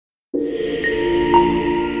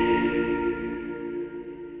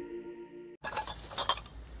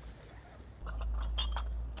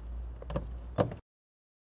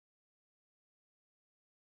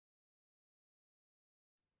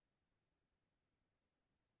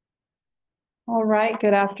All right,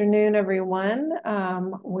 good afternoon, everyone.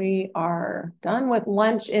 We are done with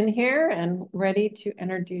lunch in here and ready to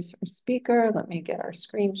introduce our speaker. Let me get our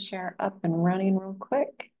screen share up and running real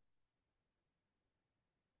quick.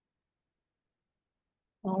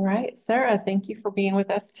 All right, Sarah, thank you for being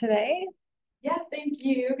with us today. Yes, thank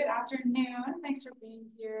you. Good afternoon. Thanks for being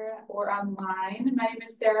here or online. My name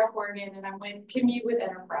is Sarah Horgan, and I'm with Commute with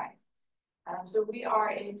Enterprise. So we are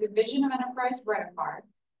a division of Enterprise Rent-A-Car,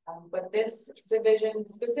 but this division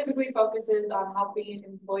specifically focuses on helping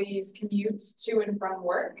employees commute to and from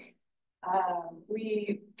work.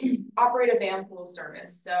 We operate a van pool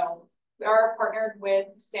service. So we are partnered with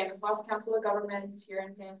Stanislaus Council of Governments here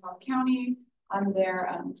in Stanislaus County on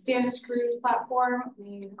their Stanislaus platform.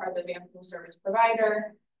 We are the van pool service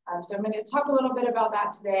provider. So I'm going to talk a little bit about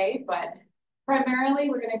that today, but primarily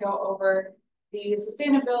we're going to go over the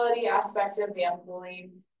sustainability aspect of van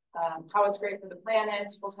pooling, how it's great for the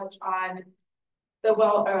planet. We'll touch on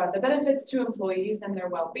the benefits to employees and their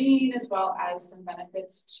well-being, as well as some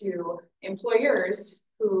benefits to employers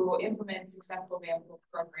who implement successful van pool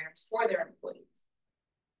programs for their employees.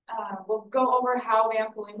 We'll go over how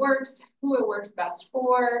van pooling works, who it works best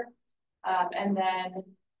for, and then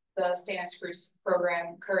the Stanislaus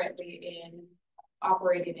program currently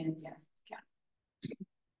operating in Stanislaus County.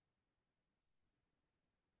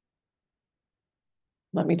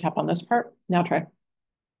 Let me tap on this part. Now try.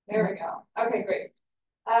 There we go. Okay, great.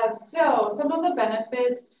 So some of the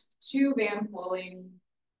benefits to van pooling.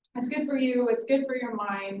 It's good for you. It's good for your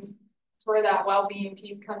mind. It's where that well-being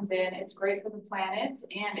piece comes in. It's great for the planet,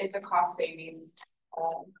 and it's a cost savings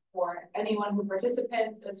for anyone who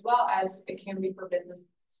participates, as well as it can be for businesses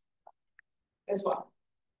as well.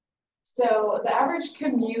 So the average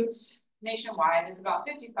commute nationwide is about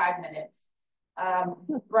 55 minutes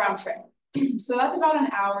round trip. So that's about an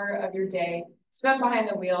hour of your day spent behind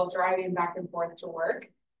the wheel, driving back and forth to work.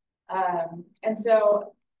 And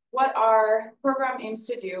so what our program aims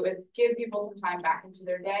to do is give people some time back into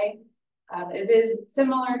their day. It is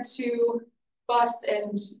similar to bus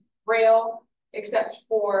and rail, except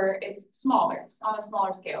for it's smaller, it's on a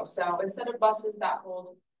smaller scale. So instead of buses that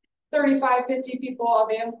hold 35, 50 people, a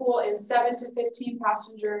van pool is 7 to 15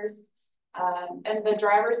 passengers. And the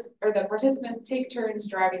drivers or the participants take turns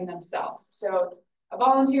driving themselves. So it's a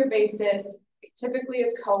volunteer basis. Typically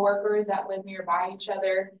it's coworkers that live nearby each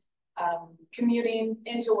other, commuting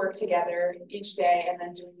into work together each day and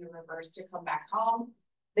then doing the reverse to come back home.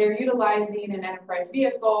 They're utilizing an enterprise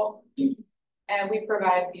vehicle, and we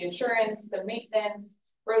provide the insurance, the maintenance,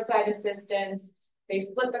 roadside assistance. They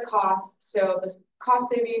split the costs. So the cost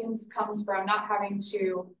savings comes from not having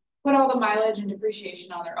to put all the mileage and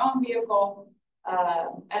depreciation on their own vehicle,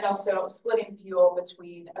 and also splitting fuel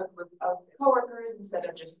between a group of coworkers instead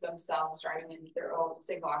of just themselves driving in their own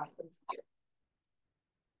single occupancy vehicle.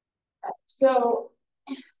 So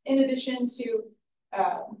in addition to,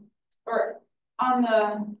 or on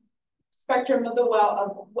the spectrum of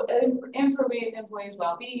improving employees'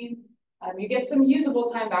 well-being, you get some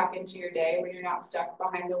usable time back into your day when you're not stuck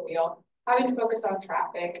behind the wheel, having to focus on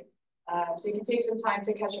traffic. So you can take some time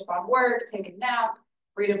to catch up on work, take a nap,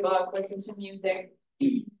 read a book, listen to music.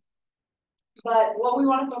 But what we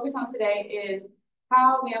want to focus on today is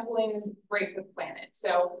how van pooling is great for the planet.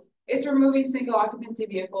 So it's removing single occupancy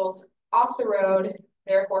vehicles off the road,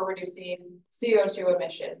 therefore reducing CO2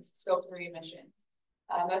 emissions, scope 3 emissions.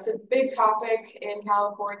 That's a big topic in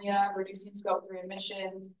California, reducing scope 3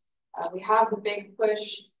 emissions. We have the big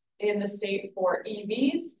push in the state for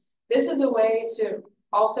EVs. This is a way to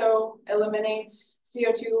also eliminate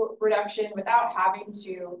CO2 reduction without having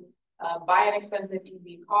to buy an expensive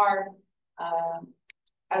EV car,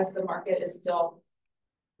 as the market is still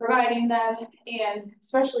providing them. And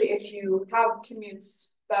especially if you have commutes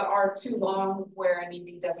that are too long where an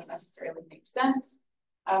EV doesn't necessarily make sense,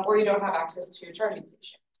 or you don't have access to a charging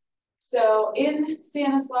station. So in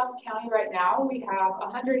Stanislaus County right now, we have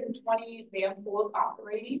 120 van pools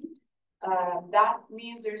operating. That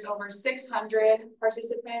means there's over 600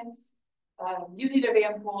 participants using a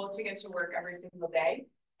van pool to get to work every single day.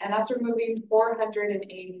 And that's removing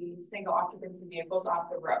 480 single occupancy vehicles off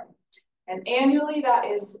the road. And annually, that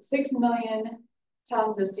is 6 million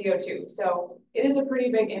tons of CO2. So it is a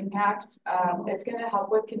pretty big impact. It's going to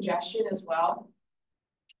help with congestion as well.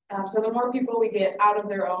 So the more people we get out of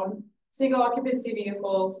their own single occupancy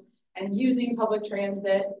vehicles and using public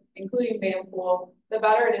transit, including van pool, the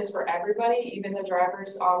better it is for everybody, even the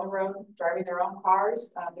drivers on the road driving their own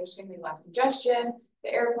cars. There's going to be less congestion.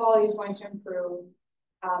 The air quality is going to improve.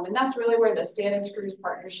 And that's really where the Stanislaus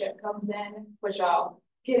partnership comes in, which I'll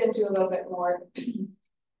get into a little bit more.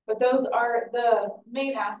 But those are the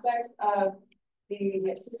main aspects of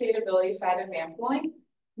the sustainability side of van pooling.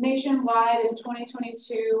 Nationwide in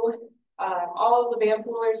 2022, all of the van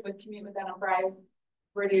poolers with Commute with Enterprise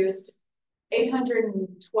reduced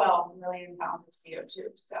 812 million pounds of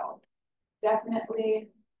CO2. So definitely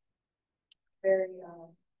very,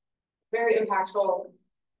 very impactful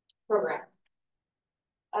program.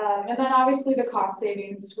 And then obviously the cost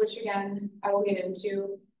savings, which again, I will get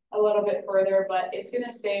into a little bit further, but it's going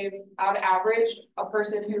to save, on average, a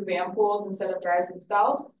person who van pools instead of drives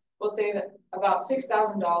themselves will save about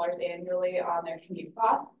 $6,000 annually on their commute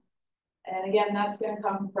costs. And again, that's going to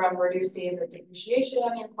come from reducing the depreciation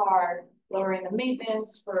on your car, lowering the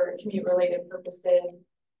maintenance for commute related purposes,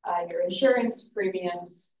 your insurance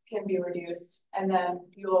premiums can be reduced, and then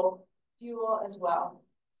fuel as well.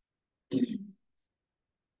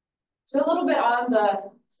 So a little bit on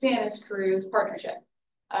the Stanislaus Cruise partnership.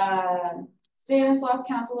 Stanislaus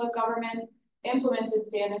Council of Government implemented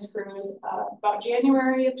Stanislaus Cruise about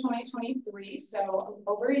January of 2023, so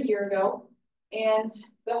over a year ago. And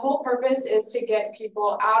the whole purpose is to get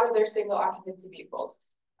people out of their single occupancy vehicles.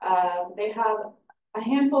 They have a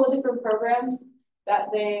handful of different programs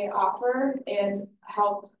that they offer and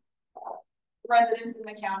help residents in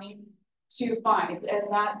the county to find, and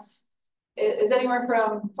that's anywhere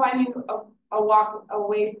from finding a route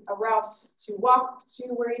to walk to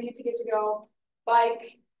where you need to get to go,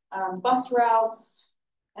 bike, bus routes,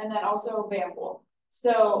 and then also van pool.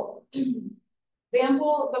 So van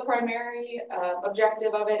pool, the primary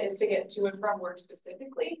objective of it is to get to and from work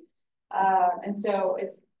specifically. And so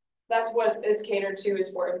that's what it's catered to, is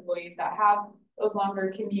for employees that have those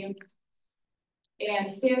longer commutes.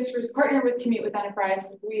 And Stanislaus partnered with Commute with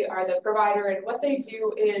Enterprise. We are the provider, and what they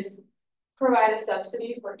do is provide a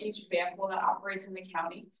subsidy for each van pool that operates in the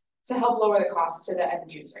county to help lower the cost to the end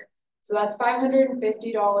user. So that's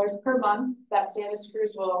 $550 per month that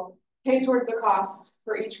Stanislaus will pay towards the cost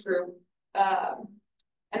for each group, and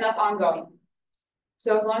that's ongoing.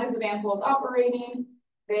 So as long as the van pool is operating,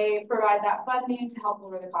 they provide that funding to help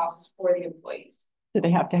lower the costs for the employees. Do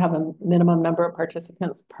they have to have a minimum number of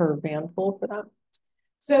participants per van pool for that?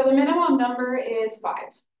 So the minimum number is 5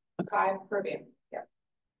 per van. Yeah.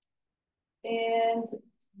 And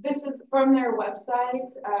this is from their website.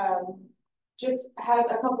 Just has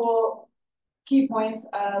a couple key points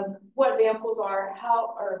of what van pools are,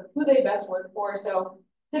 how or who they best work for. So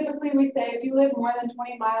typically we say if you live more than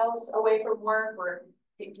 20 miles away from work, or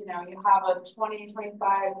you have a 20,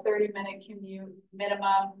 25, 30-minute commute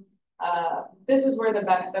minimum, this is where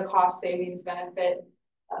the cost savings benefit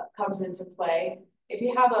comes into play. If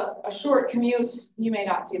you have a short commute, you may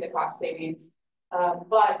not see the cost savings.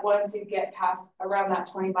 But once you get past around that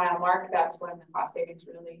 20-mile mark, that's when the cost savings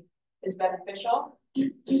really is beneficial.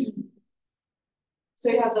 So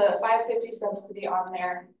you have the $550 subsidy on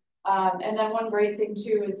there. And then one great thing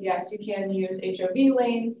too is, yes, you can use HOV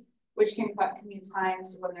lanes, which can cut commute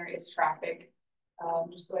times when there is traffic,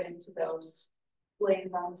 just going into those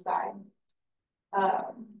lanes on the side.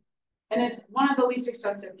 And it's one of the least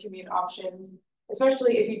expensive commute options,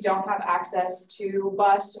 especially if you don't have access to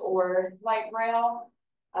bus or light rail,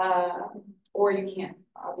 or you can't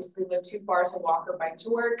obviously live too far to walk or bike to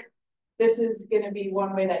work. This is going to be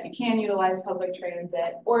one way that you can utilize public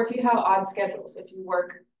transit, or if you have odd schedules, if you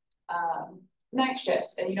work night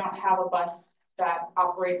shifts and you don't have a bus that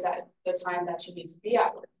operates at the time that you need to be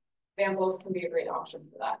at work, van pools can be a great option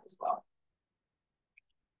for that as well.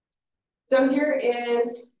 So here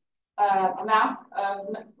is a map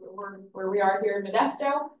of where we are here in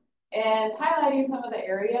Modesto, and highlighting some of the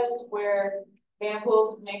areas where van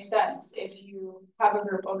pools make sense if you have a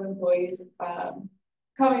group of employees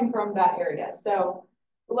coming from that area. So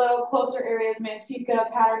a little closer areas,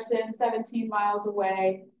 Manteca, Patterson, 17 miles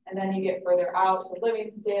away, and then you get further out to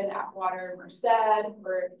Livingston, Atwater, Merced,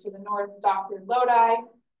 or to the north, Stockton, Lodi.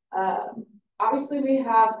 Obviously, we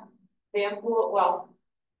have van pool, well,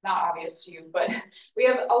 not obvious to you, but we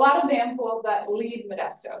have a lot of van pools that leave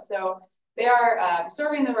Modesto. So they are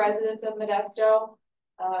serving the residents of Modesto,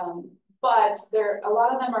 but a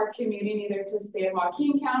lot of them are commuting either to San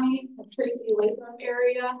Joaquin County, the Tracy-Latham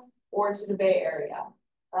area, or to the Bay Area.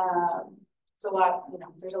 It's a lot,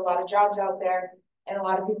 there's a lot of jobs out there, and a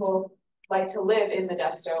lot of people like to live in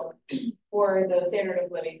Modesto for the standard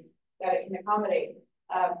of living that it can accommodate.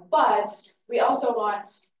 But we also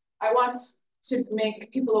I want to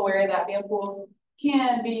make people aware that van pools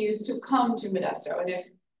can be used to come to Modesto. And if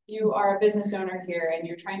you are a business owner here and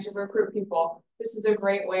you're trying to recruit people, this is a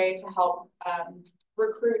great way to help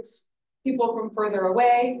recruit people from further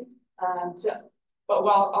away, but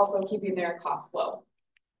while also keeping their costs low.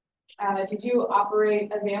 If you do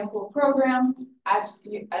operate a van pool program as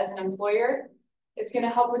an employer, It's going to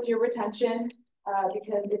help with your retention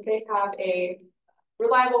because if they have a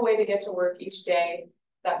reliable way to get to work each day,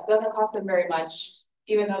 that doesn't cost them very much.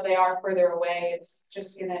 Even though they are further away, it's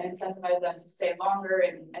just going to incentivize them to stay longer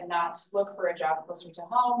and not look for a job closer to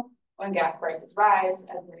home when gas prices rise,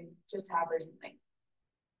 as they just have recently.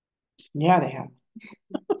 Yeah, they have.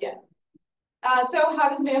 Yeah. So how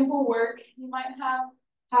does Vanpool work? You might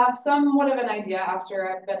have somewhat of an idea after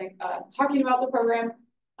I've been talking about the program.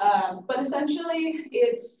 But essentially,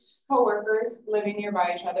 it's coworkers living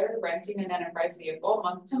nearby each other, renting an enterprise vehicle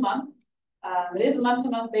month to month. It is a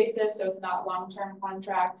month-to-month basis, so it's not long-term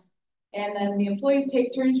contracts. And then the employees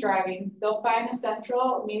take turns driving. They'll find a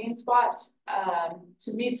central meeting spot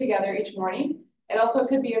to meet together each morning. It also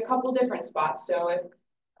could be a couple different spots. So if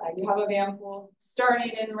you have a Vanpool starting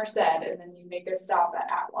in Merced and then you make a stop at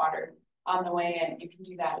Atwater on the way in, you can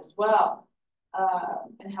do that as well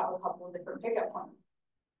and have a couple of different pickup points.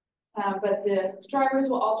 But the drivers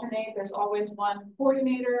will alternate. There's always one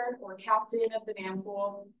coordinator or captain of the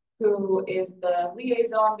Vanpool who is the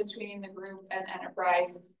liaison between the group and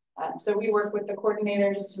enterprise. So we work with the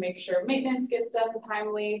coordinator just to make sure maintenance gets done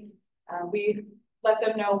timely. We let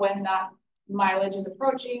them know when that mileage is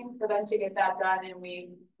approaching for them to get that done, and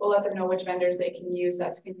we will let them know which vendors they can use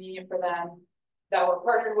that's convenient for them, that we're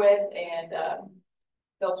partnered with, and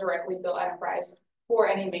they'll directly bill enterprise for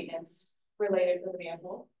any maintenance related to the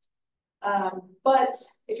Vanpool. But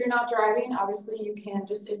if you're not driving, obviously you can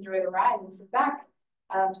just enjoy the ride and sit back.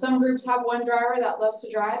 Some groups have one driver that loves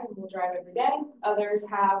to drive and will drive every day. Others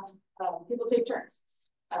have people take turns.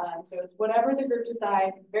 So it's whatever the group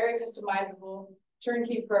decides, very customizable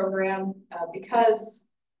turnkey program because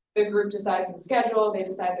the group decides the schedule, they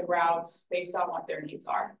decide the routes based on what their needs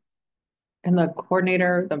are. And the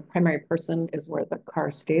coordinator, the primary person, is where the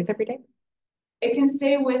car stays every day? It can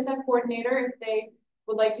stay with the coordinator if they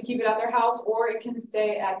would like to keep it at their house, or it can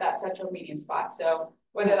stay at that central meeting spot. So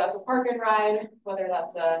whether that's a park and ride, whether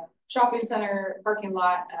that's a shopping center parking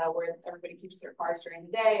lot where everybody keeps their cars during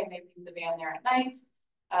the day and they leave the van there at night.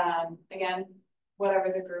 Again,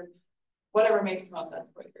 whatever the group, whatever makes the most sense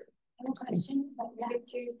for the group. I have a question. The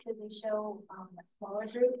pictures, because they show a smaller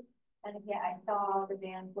group, and again, I saw the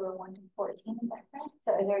vans were 1 to 14. Is that correct?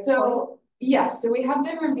 So is there yes, so we have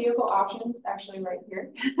different vehicle options actually right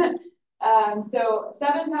here. So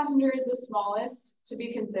 7 passenger is the smallest to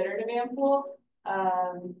be considered a Vanpool.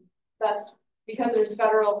 That's because there's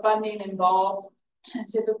federal funding involved,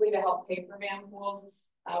 typically to help pay for Vanpools.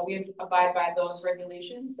 We abide by those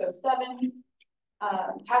regulations. So 7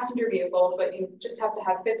 passenger vehicles, but you just have to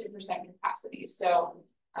have 50% capacity. So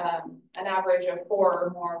an average of 4 or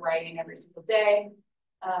more riding every single day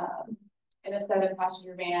in a 7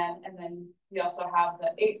 passenger van. And then we also have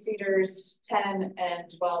the 8-seaters, 10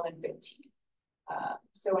 and 12 and 15.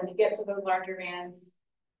 So when you get to those larger vans,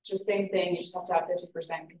 just same thing, you just have to have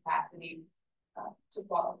 50% capacity to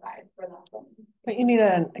qualify for that one. But you need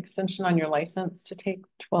an extension on your license to take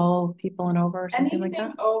 12 people and over or something like that?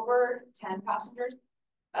 Anything over 10 passengers.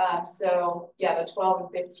 So yeah, the 12 and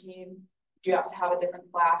 15, you have to have a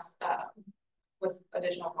different class with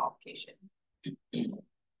additional qualification.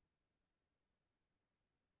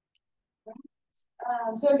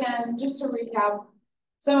 So again, just to recap,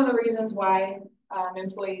 some of the reasons why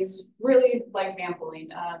employees really like vanpooling.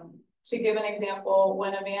 To give an example,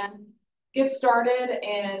 when a van gets started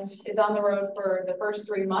and is on the road for the first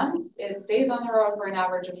 3 months, it stays on the road for an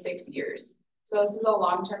average of 6 years. So this is a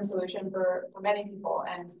long-term solution for many people,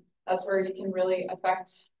 and that's where you can really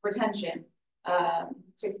affect retention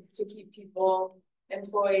to keep people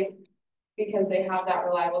employed because they have that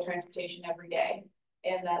reliable transportation every day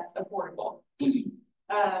and that's affordable.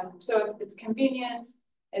 So it's convenient.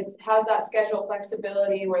 It has that schedule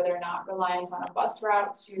flexibility where they're not reliant on a bus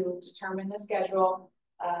route to determine the schedule.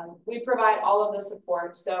 We provide all of the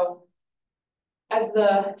support. So as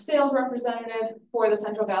the sales representative for the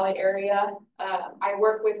Central Valley area, I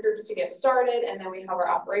work with groups to get started, and then we have our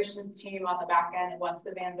operations team on the back end once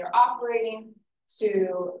the vans are operating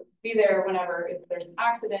to be there whenever, if there's an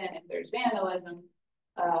accident, if there's vandalism,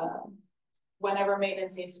 whenever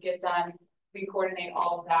maintenance needs to get done, we coordinate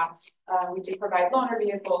all of that. We do provide loaner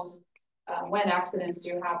vehicles when accidents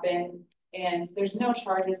do happen, and there's no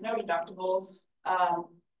charges, no deductibles.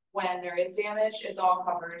 When there is damage, it's all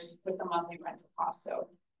covered with the monthly rental cost. So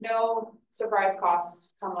no surprise costs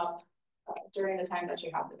come up during the time that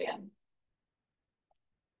you have the van.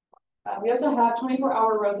 We also have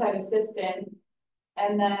 24-hour roadside assistance,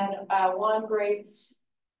 and then one great.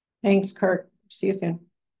 Thanks, Kurt. See you soon.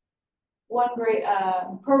 One great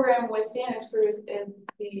program with Stanislaus is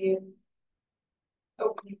the.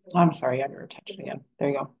 Oh, I'm sorry, I got your attention again. There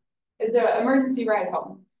you go. is the emergency ride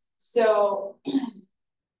home. So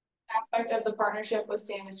aspect of the partnership with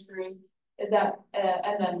Stanislaus is that,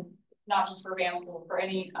 and then not just for Vanpool, for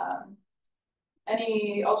any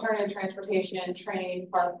alternative transportation, train,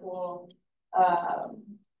 carpool,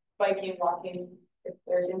 biking, walking, if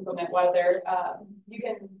there's inclement weather, you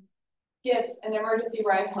can get an emergency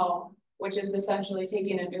ride home, which is essentially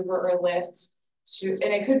taking an Uber or Lyft to,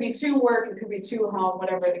 and it could be to work, it could be to home,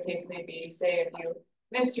 whatever the case may be. Say if you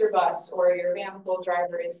missed your bus or your Vanpool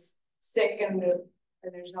driver is sick and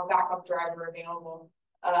there's no backup driver available,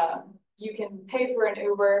 you can pay for an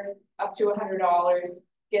Uber up to $100,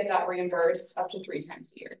 get that reimbursed up to 3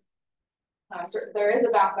 times a year. So there is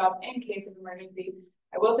a backup in case of emergency.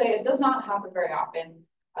 I will say it does not happen very often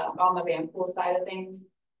on the Vanpool side of things.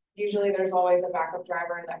 Usually there's always a backup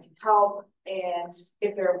driver that can help. And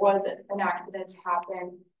if there was an accident to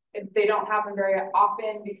happen, they don't happen very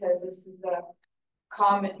often because this is a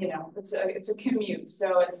common, you know, it's a commute.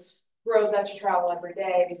 So it's roads that you travel every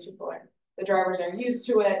day. These people the drivers are used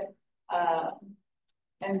to it.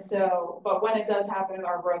 And so, but when it does happen,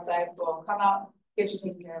 our roadside will come out, get you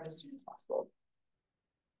taken care of as soon as possible.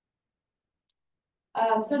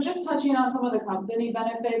 So just touching on some of the company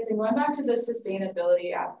benefits and going back to the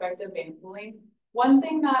sustainability aspect of vanpooling, one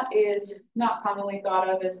thing that is not commonly thought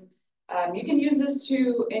of is you can use this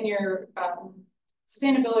in your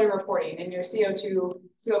sustainability reporting, in your CO2,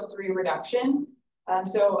 Scope 3 reduction.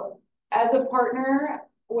 So as a partner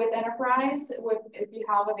with Enterprise, if you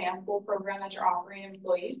have a Vanpool program that you're offering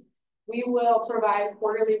employees, we will provide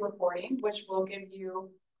quarterly reporting, which will give you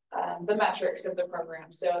the metrics of the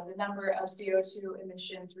program. So the number of CO2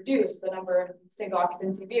 emissions reduced, the number of single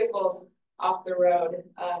occupancy vehicles off the road,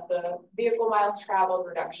 the vehicle miles traveled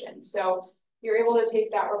reduction. So you're able to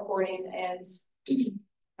take that reporting and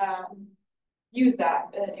use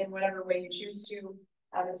that in whatever way you choose to.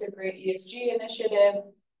 It's a great ESG initiative,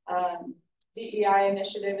 DEI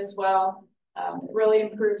initiative as well. It really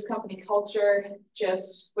improves company culture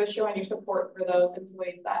just with showing your support for those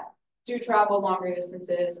employees that do travel longer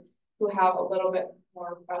distances, who have a little bit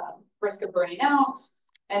more risk of burning out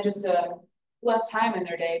and just less time in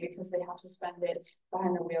their day because they have to spend it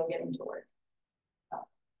behind the wheel getting to work.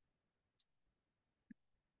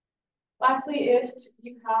 Lastly, if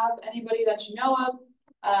you have anybody that you know of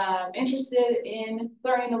interested in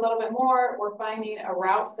learning a little bit more or finding a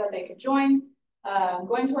route that they could join,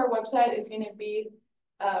 going to our website is going to be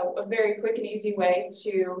a very quick and easy way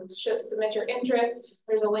to submit your interest.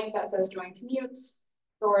 There's a link that says join commute.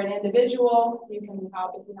 For an individual, you can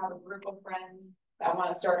have, if you have a group of friends that want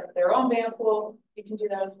to start their own vanpool, you can do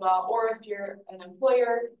that as well. Or if you're an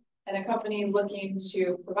employer and a company looking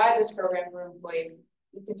to provide this program for employees,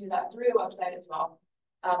 you can do that through the website as well.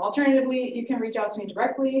 Alternatively, you can reach out to me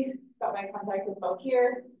directly. Got my contact info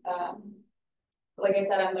here. Like I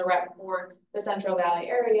said, I'm the rep for the Central Valley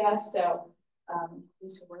area, so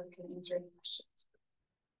Lisa Worth can answer any questions.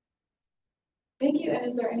 Thank you. And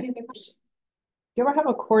is there any other questions? Do you ever have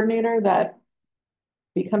a coordinator that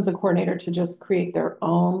becomes a coordinator to just create their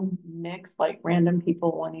own mix, like random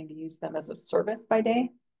people wanting to use them as a service by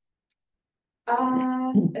day?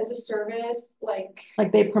 As a service, like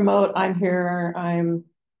they promote, I'm here, I'm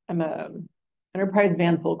a enterprise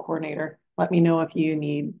vanpool coordinator. Let me know if you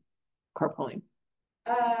need carpooling.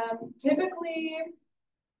 Typically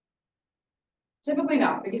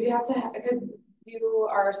not, because you have to because you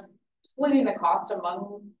are splitting the cost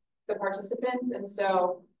among the participants, and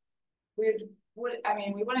so we wouldn't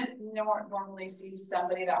normally see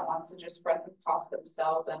somebody that wants to just spread the cost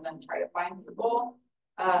themselves and then try to find people.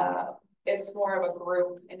 It's more of a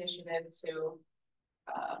group initiative to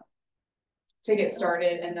get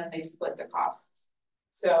started, and then they split the costs.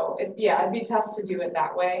 So it'd be tough to do it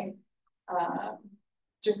that way,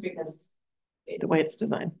 just because the way it's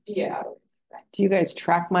designed. Yeah. Do you guys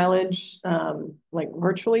track mileage like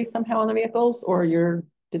virtually somehow on the vehicles, or do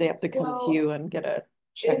they have to come to you and get a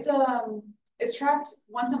check? It's tracked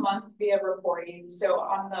once a month via reporting. So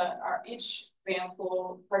on each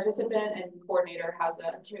vanpool participant and coordinator has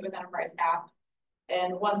a Commute with Enterprise app,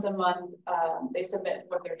 and once a month they submit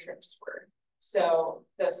what their trips were. So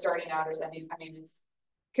the starting hours, it's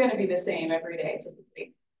going to be the same every day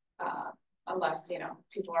typically, unless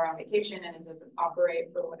people are on vacation and it doesn't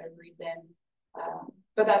operate for whatever reason.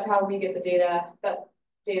 But that's how we get the data. That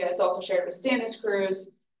data is also shared with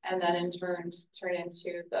Stanislaus, and then in turn turn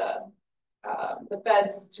into the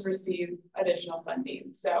feds to receive additional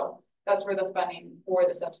funding. So that's where the funding for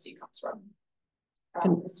the subsidy comes from,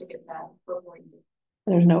 is to get that reporting.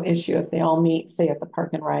 there's no issue if they all meet, say at the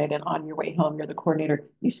park and ride, and on your way home, you're the coordinator,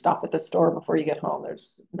 you stop at the store before you get home.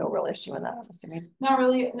 There's no real issue in that, I'm assuming. Not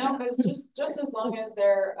really, no, but it's just as long as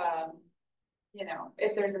they're, you know,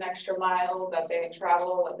 if there's an extra mile that they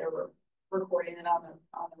travel, that they're recording it on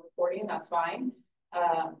the recording, that's fine.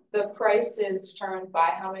 The price is determined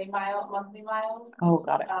by how many monthly miles. Oh,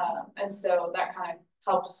 got it. And so that kind of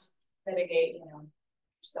helps mitigate, you know,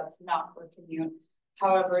 stuff's not for commute.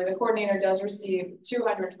 However, the coordinator does receive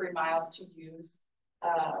 200 free miles to use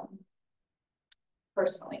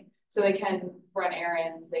personally. So they can run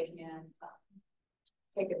errands, they can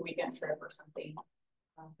take a weekend trip or something,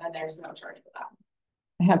 and there's no charge for that.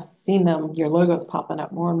 I have seen them, your logos popping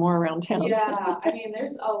up more and more around town. Yeah, I mean,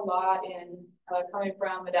 there's a lot in coming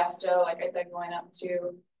from Modesto, like I said, going up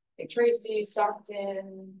to like Tracy,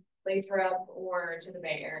 Stockton, Lathrop, or to the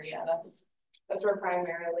Bay Area. That's where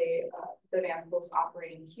primarily the van pools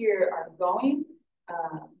operating here are going.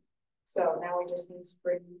 So now we just need to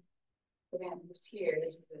bring the van pools here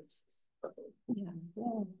to this.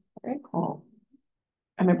 Yeah, very cool.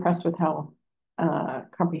 I'm impressed with how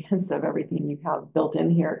comprehensive everything you have built in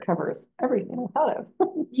here covers everything I thought of.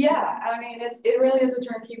 Yeah, I mean, it really is a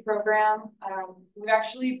turnkey program. We've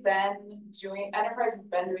actually Enterprise has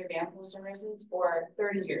been doing van pool services for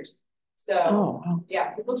 30 years. So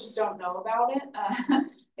yeah, people just don't know about it.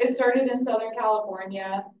 It started in Southern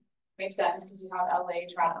California. Makes sense because you have LA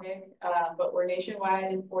traffic, but we're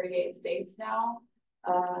nationwide in 48 states now.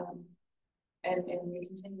 And we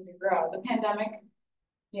continue to grow. The pandemic,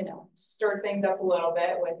 you know, stirred things up a little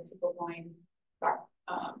bit with people going back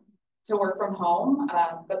to work from home.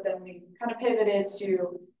 But then we kind of pivoted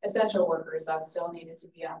to essential workers that still needed to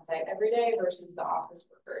be on site every day versus the office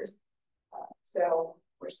workers. So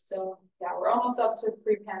we're still, we're almost up to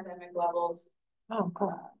pre-pandemic levels. Oh,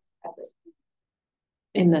 cool. At this point.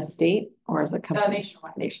 In the state or as a company?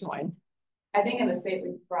 Nationwide. Nationwide. I think in the state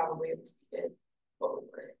we probably exceeded what we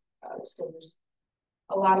were, just because there's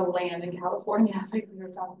a lot of land in California, like we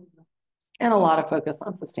were talking about. And a lot of focus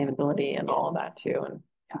on sustainability and all of that too. And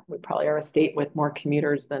we probably are a state with more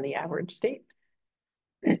commuters than the average state.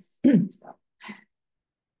 So.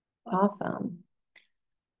 Awesome.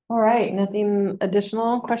 All right, nothing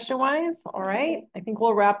additional question-wise? All right, I think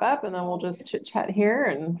we'll wrap up and then we'll just chit-chat here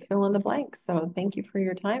and fill in the blanks. So thank you for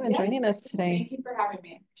your time and joining us today. Thank you for having me.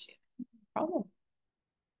 I appreciate it. No problem.